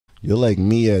You're like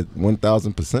me at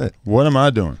 1,000%. What am I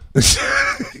doing?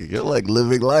 You're like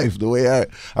living life the way I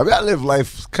mean, I live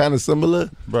life kind of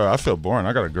similar. Bro, I feel boring.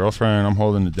 I got a girlfriend. I'm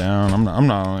holding it down. I'm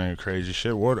not on any crazy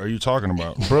shit. What are you talking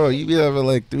about? Bro, you be having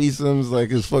like threesomes like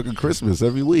it's fucking Christmas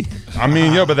every week. I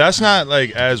mean, yo, but that's not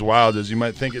like as wild as you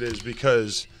might think it is,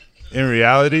 because in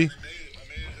reality,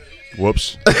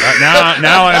 whoops.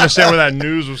 Now I understand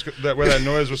where that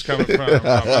noise was coming from.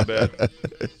 Oh, my bad.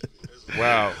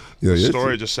 Wow. Yo, the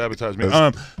story just sabotaged me.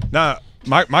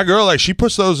 My girl, like, she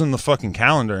puts those in the fucking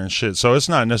calendar and shit, so it's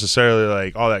not necessarily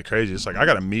like all that crazy. It's like I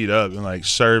gotta meet up and like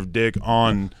serve dick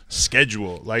on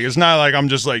schedule. Like, it's not like I'm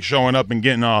just like showing up and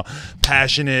getting all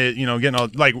passionate, you know,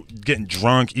 getting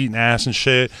drunk, eating ass and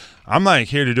shit. I'm like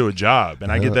here to do a job,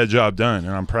 and I get that job done,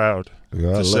 and I'm proud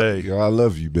to say. Yo, I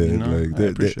love you, man. You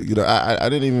know, I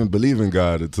didn't even believe in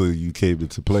God until you came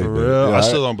into play. For man. real, Yeah, I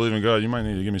still don't believe in God. You might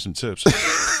need to give me some tips.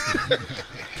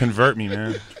 Convert me,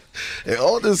 man. And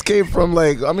all this came from,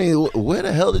 like, I mean, where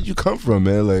the hell did you come from,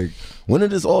 man? Like, when did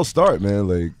this all start, man?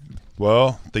 Like,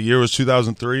 well, the year was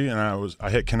 2003, and I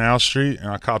hit Canal Street, and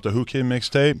I copped a Whoo Kid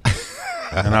mixtape,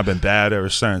 and I've been bad ever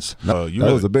since. That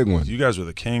was a big one. You guys were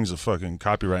the kings of fucking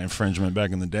copyright infringement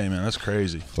back in the day, man. That's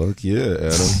crazy. Fuck yeah,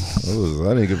 Adam.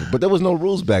 I didn't give, but there was no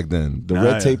rules back then. The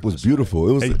red tape was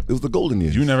beautiful. It was the golden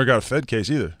years. You never got a Fed case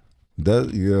either.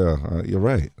 You're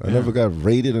right. I never got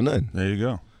raided or nothing. There you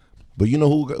go. But you know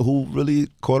who really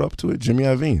caught up to it? Jimmy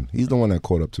Iovine. He's the one that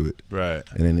caught up to it. Right.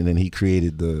 And then he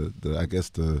created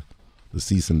the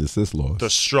cease and desist laws. The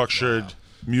structured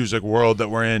music world that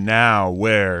we're in now,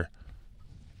 where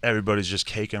everybody's just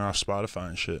caking off Spotify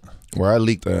and shit. Where I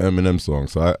leaked the Eminem song,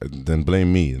 so then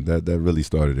blame me. That really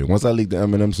started it. Once I leaked the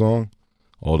Eminem song,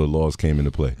 all the laws came into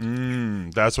play.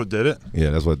 That's what did it? Yeah,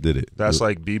 that's what did it. That's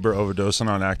like Bieber overdosing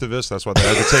on activists. That's why they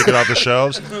had to take it off the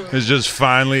shelves. It's just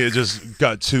finally, it just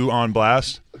got too on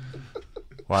blast.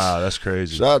 Wow, that's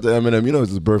crazy. Shout out to Eminem. You know it's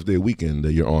his birthday weekend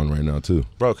that you're on right now, too.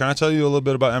 Bro, can I tell you a little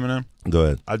bit about Eminem? Go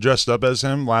ahead. I dressed up as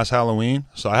him last Halloween,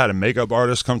 so I had a makeup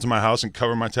artist come to my house and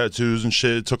cover my tattoos and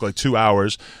shit. It took like 2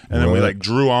 hours, and then we like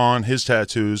drew on his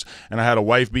tattoos, and I had a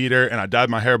wife beater, and I dyed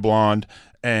my hair blonde,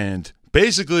 and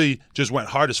basically just went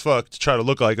hard as fuck to try to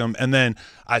look like him. And then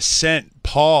I sent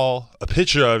Paul a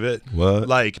picture of it. What?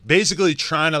 Like, basically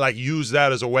trying to like use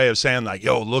that as a way of saying like,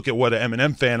 yo, look at what an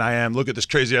Eminem fan I am. Look at this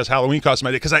crazy ass Halloween costume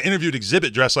I did. Because I interviewed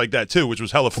Exhibit dressed like that too, which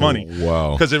was hella funny. Oh,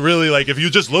 wow. Because it really, like, if you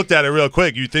just looked at it real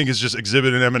quick, you think it's just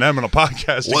Exhibit and Eminem on a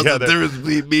podcast together. What's the difference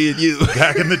between me and you?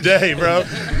 Back in the day, bro.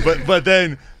 But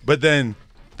then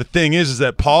the thing is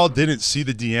that Paul didn't see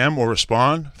the DM or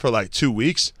respond for like 2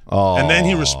 weeks. Oh. And then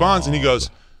he responds and he goes,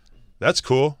 that's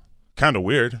cool. Kind of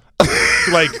weird.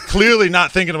 Like, clearly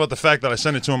not thinking about the fact that I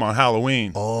sent it to him on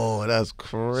Halloween. Oh, that's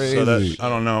crazy. So I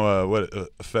don't know what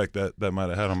effect that might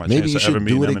have had on my Maybe chance you to ever should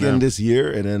meet do it Eminem. again this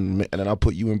year, and then I'll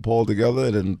put you and Paul together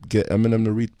and then get Eminem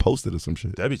to repost it or some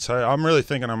shit. That'd be tight. I'm really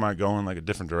thinking I might go in like a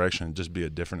different direction and just be a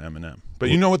different Eminem. But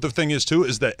you know what the thing is, too,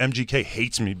 is that MGK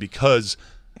hates me because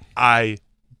I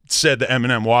said that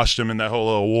Eminem washed him in that whole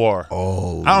little war.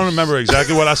 Oh, I don't remember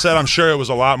exactly what I said. I'm sure it was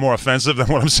a lot more offensive than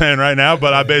what I'm saying right now,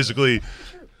 but I basically,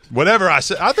 whatever I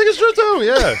said, I think it's true too,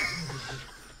 yeah.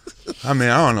 I mean,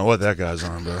 I don't know what that guy's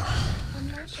on, bro.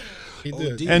 He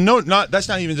did. And that's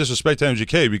not even disrespect to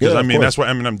MGK, because I mean, that's what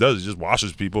Eminem does. He just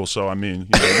washes people. So, I mean,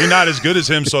 you're not as good as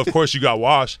him, so of course you got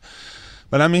washed.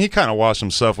 But I mean, he kind of washed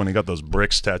himself when he got those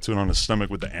bricks tattooed on his stomach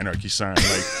with the anarchy sign.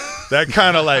 Like, that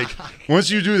kind of like, once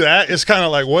you do that, it's kind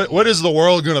of like, what is the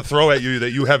world going to throw at you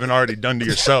that you haven't already done to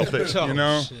yourself? You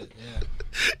know? Shit,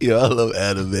 Yo, I love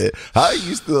Adam, man. How are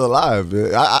you still alive,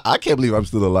 man? I can't believe I'm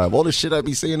still alive. All the shit I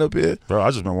be seeing up here. Bro,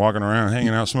 I just been walking around,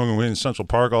 hanging out, smoking weed in Central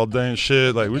Park all day and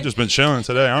shit. Like, we just been chilling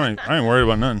today. I ain't worried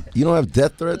about nothing. You don't have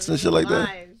death threats and shit like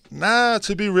that? Nah,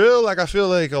 to be real, like, I feel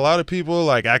like a lot of people,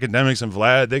 like academics and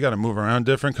Vlad, they got to move around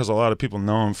different because a lot of people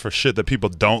know him for shit that people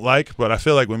don't like. But I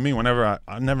feel like with me, whenever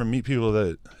I never meet people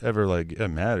that ever, like, get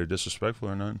mad or disrespectful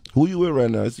or nothing. Who you with right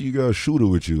now? I see you got a shooter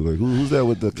with you. Like, who's that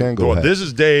with the Kango Well, hat? this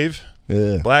is Dave.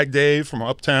 Yeah. Black Dave from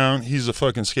Uptown. He's a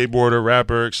fucking skateboarder,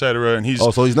 rapper, etc. And he's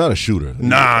so he's not a shooter.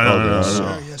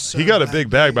 No. Yes, sir. He got a big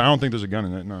bag, but I don't think there's a gun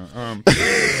in it. No.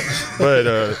 But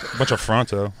a bunch of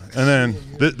Fronto. And then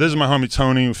this is my homie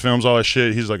Tony, who films all that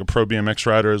shit. He's like a pro BMX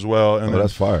rider as well. And then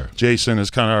that's fire. Jason is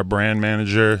kind of our brand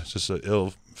manager. Just an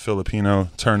ill Filipino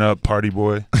turn up party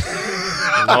boy.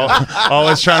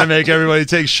 Always trying to make everybody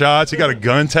take shots. He got a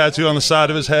gun tattoo on the side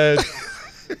of his head.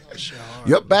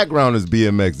 Your background is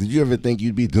BMX. Did you ever think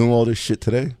you'd be doing all this shit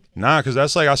today? Nah, because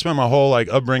that's like I spent my whole like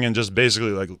upbringing just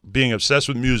basically like being obsessed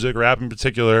with music, rap in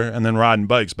particular, and then riding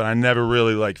bikes. But I never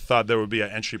really like thought there would be an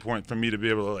entry point for me to be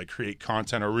able to like create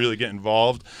content or really get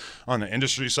involved on the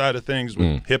industry side of things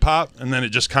with hip hop. And then it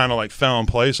just kind of like fell in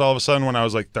place all of a sudden when I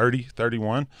was like 30,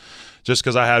 31. Just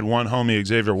because I had one homie,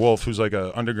 Xavier Wolf, who's like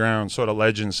a underground sort of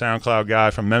legend, SoundCloud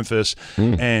guy from Memphis,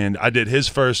 and I did his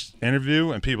first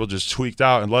interview, and people just tweaked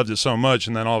out and loved it so much,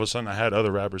 and then all of a sudden I had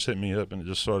other rappers hit me up, and it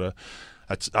just sort of,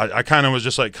 I kind of was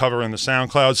just like covering the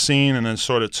SoundCloud scene, and then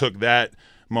sort of took that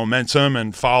momentum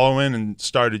and following and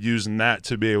started using that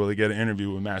to be able to get an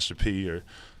interview with Master P or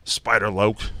Spider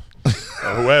Loke.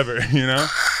 Or whoever, you know.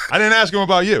 I didn't ask him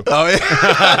about you. Oh yeah.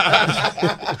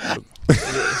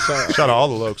 Shout out all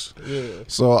the Lokes. Yeah.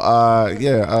 So I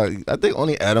think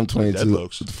only Adam 22. Dead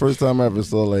Lokes. The first time I ever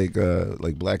saw like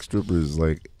black strippers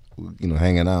like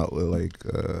hanging out with like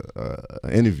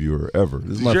an interviewer ever.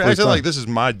 This is my You're first acting time. like this is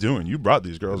my doing. You brought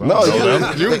these girls. No,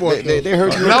 You brought them. they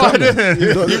heard you. No, I didn't.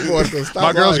 You brought them. Stop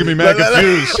My girls lying. gonna be mad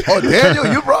confused. Oh,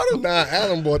 Daniel, you brought him. Nah,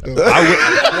 Adam bought them.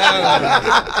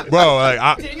 Bro, like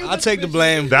I'll take the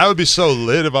blame. that would be so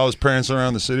lit if I was prancing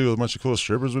around the city with a bunch of cool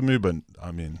strippers with me. But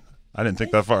I mean, I didn't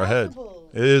think that far ahead.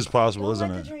 It is possible,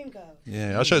 isn't it?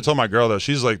 Yeah, I should have told my girl though.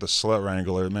 She's like the slut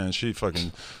wrangler, man. She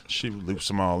loops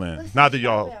them all in. Not that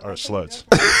y'all are sluts.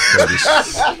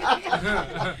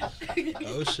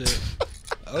 Oh shit.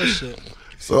 Oh shit.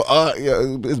 So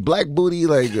is black booty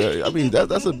like? I mean,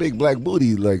 that's a big black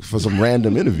booty like for some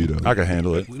random interview though. I can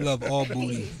handle it. We love all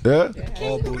booty. Yeah.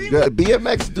 All booty. Yeah,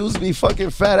 BMX dudes be fucking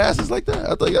fat asses like that.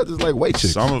 I thought y'all just like white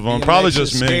chicks. Some of them, probably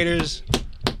just me. Skaters.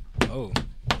 Oh.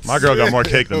 My girl got more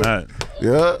cake than that.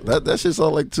 Yeah, that shit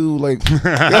sound like two like.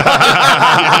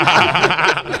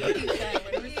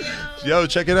 Yo,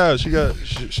 check it out.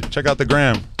 Check out the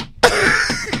gram.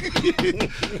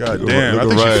 God damn, I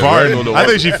think she farting. I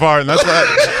think she farting. That's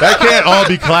that can't all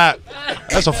be clap.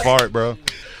 That's a fart, bro.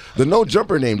 The No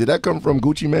Jumper name, did that come from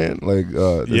Gucci Man? Like, is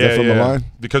that from the line?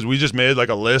 Because we just made like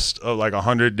a list of like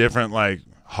 100 different like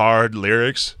hard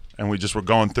lyrics. And we just were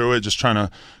going through it, just trying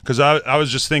to, because I was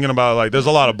just thinking about like, there's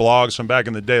a lot of blogs from back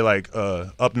in the day, like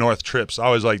Up North Trips. I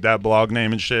always like that blog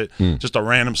name and shit. Just a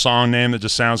random song name that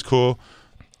just sounds cool.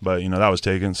 But, you know, that was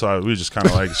taken. So we just kind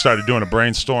of like started doing a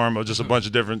brainstorm of just a bunch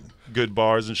of different good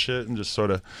bars and shit and just sort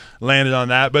of landed on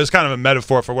that. But it's kind of a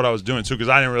metaphor for what I was doing too, because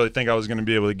I didn't really think I was going to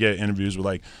be able to get interviews with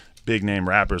like big name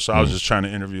rappers. So I was just trying to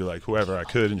interview like whoever I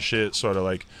could and shit, sort of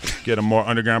like get a more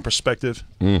underground perspective.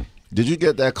 Did you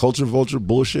get that culture vulture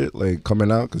bullshit like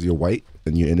coming out because you're white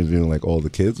and you're interviewing like all the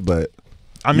kids? But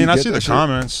I mean, I see the that shit?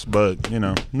 comments, but you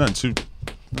know, nothing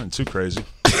too crazy.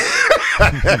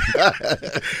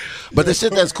 But the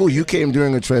shit that's cool, you came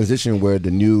during a transition where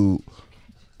the new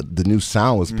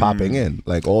sound was popping in,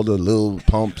 like all the Lil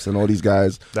Pumps and all these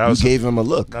guys. You gave them a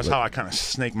look. That's how I kind of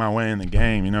snake my way in the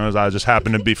game, you know. As I just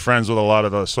happened to be friends with a lot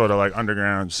of the sort of like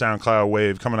underground SoundCloud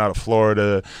wave coming out of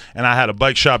Florida, and I had a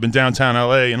bike shop in downtown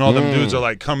LA, and all them dudes are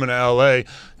like coming to LA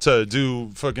to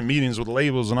do fucking meetings with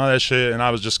labels and all that shit, and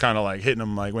I was just kind of like hitting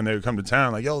them like when they would come to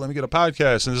town, like, yo, let me get a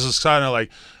podcast, and this is kind of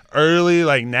like early,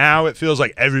 like now it feels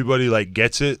like everybody like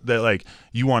gets it that like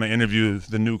you want to interview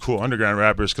the new cool underground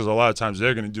rappers because a lot of times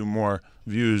they're going to do more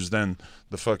views than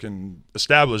the fucking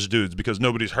established dudes because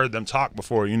nobody's heard them talk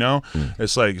before, you know.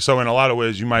 It's like, so in a lot of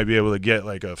ways you might be able to get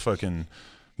like a fucking,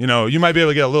 you know, you might be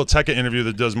able to get a Lil Tecca interview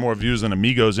that does more views than a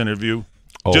Migos interview.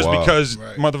 Because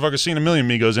motherfuckers seen a million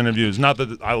Migos interviews. Not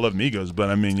that I love Migos,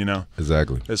 but I mean, you know.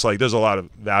 Exactly. It's like there's a lot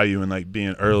of value in like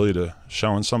being early to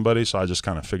showing somebody, so I just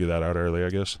kind of figured that out early,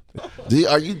 I guess.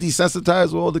 Are you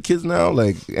desensitized with all the kids now?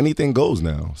 Like anything goes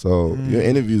now. So your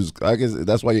interviews, I guess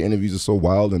that's why your interviews are so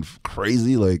wild and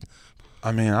crazy. Like,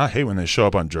 I mean, I hate when they show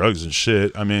up on drugs and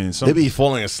shit. I mean, they be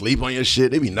falling asleep on your shit.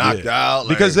 They be knocked out. Like,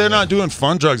 because they're not doing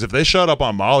fun drugs. If they showed up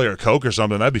on Molly or Coke or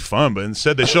something, that'd be fun. But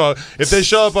instead, they show up. If they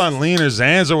show up on Lean or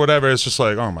Xans or whatever, it's just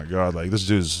like, oh my god, like this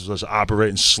dude's just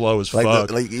operating slow as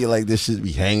fuck. Like this shit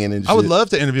be hanging and shit. I would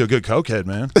love to interview a good cokehead,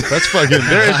 man. That's fucking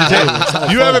very entertaining.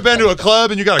 You ever been to a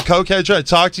club and you got a cokehead trying to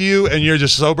talk to you and you're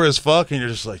just sober as fuck and you're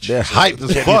just like, they're hyped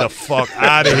as get fuck. me the fuck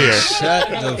out of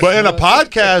here. But in a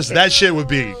podcast, that shit would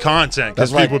be content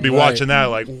because people would be watching that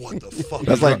like, what the fuck?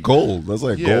 That's like gold. That's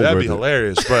like gold. Yeah, that'd right be there.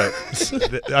 hilarious. But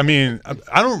I mean,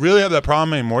 I don't really have that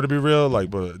problem anymore, to be real. Like,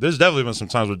 but there's definitely been some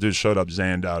times where dudes showed up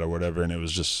zanned out or whatever, and it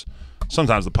was just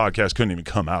sometimes the podcast couldn't even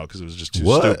come out because it was just too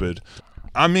stupid.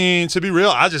 I mean, to be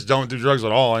real, I just don't do drugs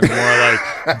at all anymore.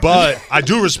 Like, but I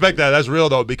do respect that. That's real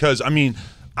though, because I mean,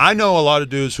 I know a lot of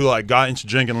dudes who like got into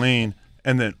drinking lean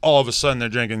and then all of a sudden they're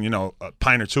drinking, a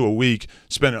pint or two a week,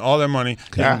 spending all their money,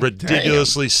 getting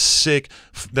ridiculously sick.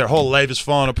 Their whole life is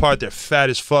falling apart. They're fat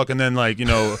as fuck, and then like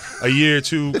a year,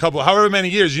 two, however many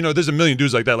years, there's a million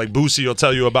dudes like that. Like Boosie will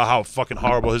tell you about how fucking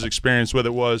horrible his experience with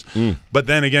it was. But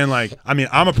then again, like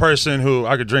I'm a person who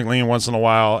I could drink lean once in a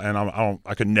while, and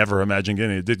I could never imagine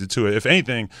getting addicted to it. If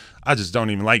anything, I just don't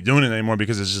even like doing it anymore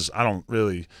because it's just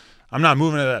I'm not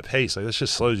moving at that pace. Like, this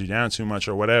just slows you down too much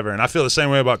or whatever. And I feel the same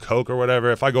way about Coke or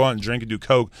whatever. If I go out and drink and do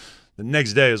Coke, the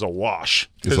next day is a wash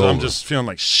because I'm just feeling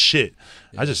like shit.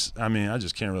 I just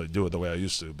can't really do it the way I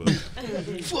used to. But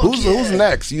who's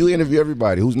next? You interview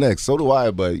everybody. Who's next? So do I,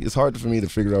 but it's hard for me to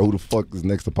figure out who the fuck is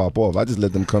next to pop off. I just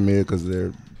let them come here because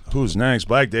they're. Who's next?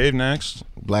 Black Dave next.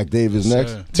 Black Dave is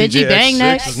next. Digi Bang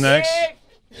next. Is next.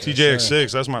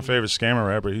 TJX6, that's my favorite scammer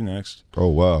rapper. He next. Oh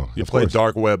wow! You play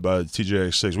Dark Web by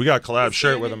TJX6. We got a collab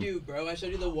shirt with him. Dude, bro, I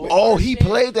showed you the oh, he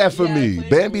played that for me.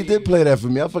 Bambi did play that for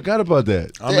me. I forgot about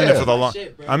that. I'm in it for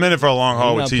the long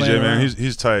haul with TJ, man.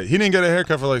 He's tight. He didn't get a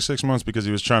haircut for like 6 months because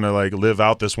he was trying to like live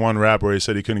out this one rap where he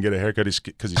said he couldn't get a haircut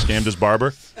because he scammed his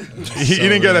barber. he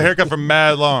didn't get a haircut for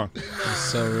mad long.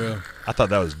 It's so real. I thought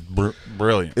that was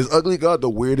brilliant. Is Ugly God the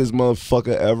weirdest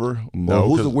motherfucker ever? No,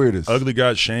 who's the weirdest? Ugly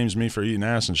God shames me for eating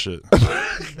ass and shit.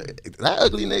 That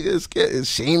ugly nigga is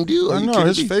shamed you? I know,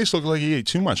 his face looked like he ate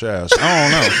too much ass.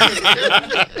 I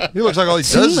don't know. He looks like all he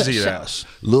does is eat ass.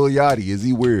 Lil Yachty, is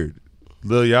he weird?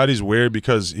 Lil Yachty's weird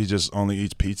because he just only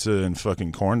eats pizza and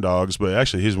fucking corn dogs, but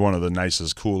actually he's one of the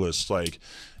nicest, coolest, like,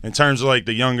 in terms of like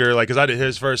the younger, like, because I did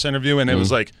his first interview and it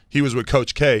was like, he was with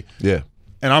Coach K. Yeah.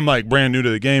 And I'm like brand new to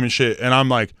the game and shit. And I'm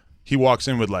like, he walks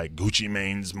in with like Gucci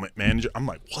Mane's manager. I'm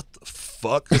like, what the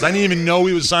fuck? Because I didn't even know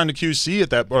he was signed to QC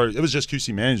at that, or it was just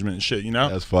QC management and shit,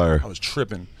 That's fire. I was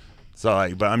tripping. So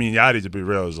like, but I mean, Yachty, to be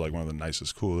real, is like one of the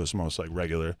nicest, coolest, most like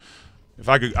regular. If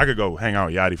I could go hang out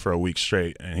with Yachty for a week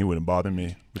straight and he wouldn't bother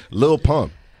me. Lil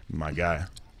Pump, my guy.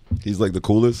 He's like the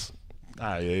coolest.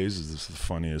 Yeah, he's just the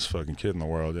funniest fucking kid in the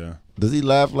world, yeah. Does he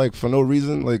laugh like for no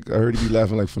reason? Like I heard he be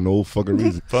laughing like for no fucking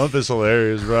reason. Pump is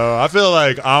hilarious, bro. I feel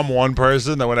like I'm one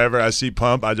person that whenever I see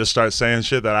Pump, I just start saying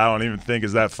shit that I don't even think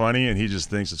is that funny, and he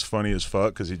just thinks it's funny as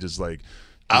fuck because he just like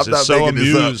he's just so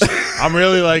amused. I'm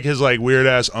really like his like weird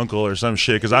ass uncle or some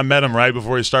shit because I met him right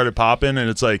before he started popping, and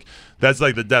it's like that's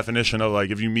like the definition of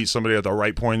like if you meet somebody at the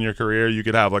right point in your career, you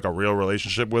could have like a real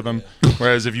relationship with them.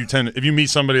 Whereas if you meet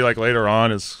somebody like later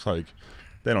on, it's like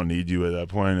they don't need you at that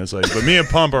point. It's like, but me and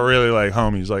Pump are really like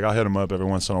homies. Like I'll hit him up every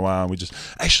once in a while, and we just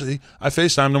I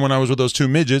FaceTimed him when I was with those two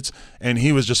midgets, and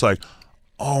he was just like,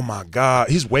 oh my God.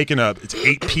 He's waking up. It's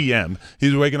 8 p.m.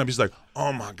 He's waking up. He's like,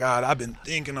 oh my God, I've been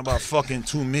thinking about fucking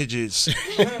two midgets.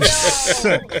 He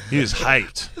was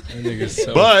hyped.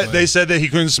 So but funny. they said that he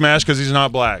couldn't smash because he's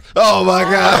not black. Oh my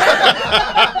God.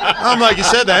 I'm like, you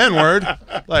said the N-word.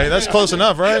 Like, that's close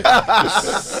enough, right?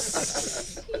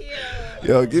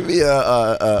 Yo, give me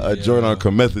a joint on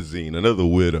Comethazine, another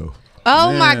weirdo. Oh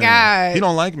Man, my God. He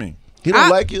don't like me. He don't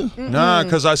like you? Nah,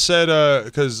 because I just said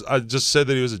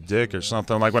that he was a dick or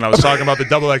something. Like when I was talking about the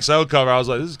XXL cover, I was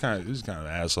like, this is kind of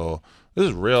an asshole. This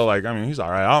is real. Like, I mean, he's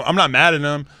all right. I'm not mad at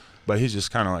him, but he's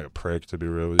just kind of like a prick, to be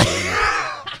real with you.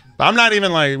 But I'm not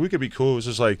even like, we could be cool. It's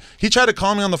just like, he tried to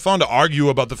call me on the phone to argue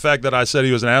about the fact that I said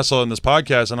he was an asshole in this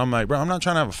podcast. And I'm like, bro, I'm not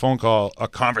trying to have a phone call, a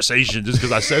conversation just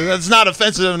because I said it. That's not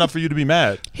offensive enough for you to be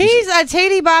mad. He's a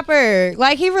titty bopper.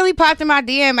 Like, he really popped in my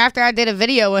DM after I did a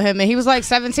video with him, and he was like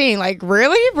 17. Like,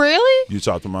 really? Really? You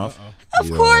talked him off? Of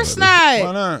course not.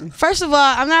 Why not? First of all,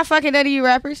 I'm not fucking any of you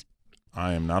rappers.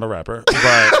 I am not a rapper, but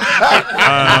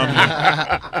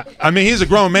I mean, he's a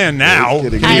grown man now. He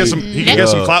can get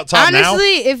some clout top now.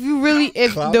 Honestly, if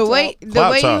the way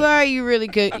you are, you really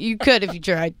could. You could if you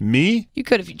tried. Me? You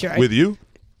could if you tried. With you?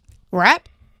 Rap?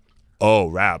 Oh,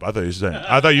 rap. I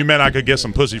thought you meant I could get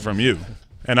some pussy from you.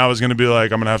 And I was going to be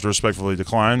like, I'm going to have to respectfully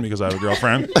decline because I have a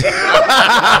girlfriend.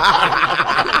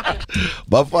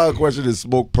 My final question is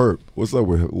Smoke Purpp. What's up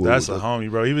with him? That's a homie,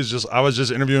 bro. I was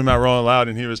just interviewing him at Rolling Loud,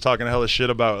 and he was talking hella shit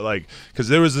about, like, because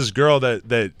there was this girl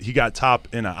that he got top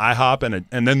in an IHOP,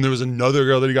 and then there was another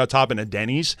girl that he got top in a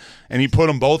Denny's, and he put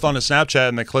them both on a Snapchat,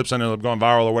 and the clips ended up going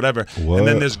viral or whatever. What? And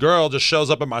then this girl just shows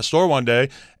up at my store one day,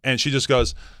 and she just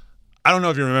goes, I don't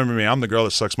know if you remember me. I'm the girl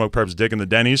that sucked Smoke Purpp's dick in the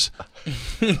Denny's.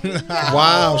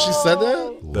 Wow, she said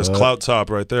that? That's clout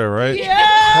top right there, right?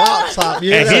 Clout top.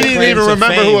 Yeah, And he didn't even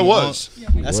remember who it was.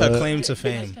 That's her claim to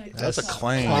fame. That's a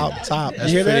claim. Clout top.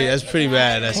 That's You hear pretty. that? That's pretty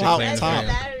bad. That's her Clout claim to top.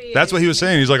 fame. That's what he was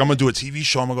saying. He's like, I'm gonna do a TV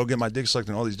show. I'm gonna go get my dick sucked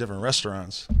in all these different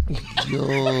restaurants.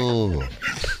 Yo,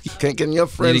 can your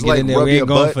Need friends to get like in there. rub We your ain't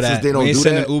going butt for since that. they don't We ain't do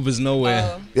sending that? Ubers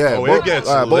nowhere. Yeah, Oh, it gets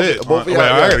lit. both of Wait, y'all.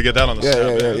 I gotta get that on the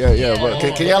snap. Yeah.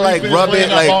 But can y'all like rub it,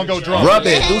 like rub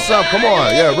it, do something? Come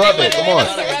on, yeah, rub it. Come on,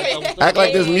 act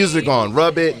like there's music on.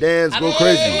 Rub it, dance, go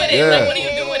crazy. Yeah,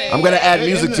 I'm gonna add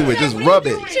music to it. Just rub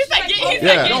it.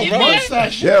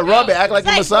 Yeah, rub it. Act like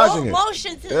you're massaging it.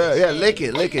 Yeah, lick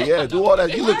it. Yeah, do all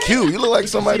that. You look cute. You look like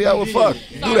somebody I would fuck.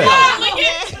 Do that. Yeah, lick it.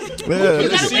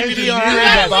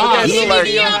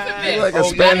 You look like a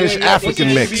Spanish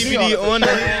African mix.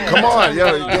 Come on,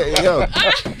 yo.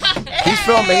 He's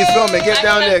filming. Get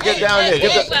down there. Get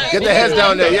the heads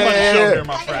down there. Yeah.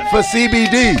 For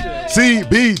CBD.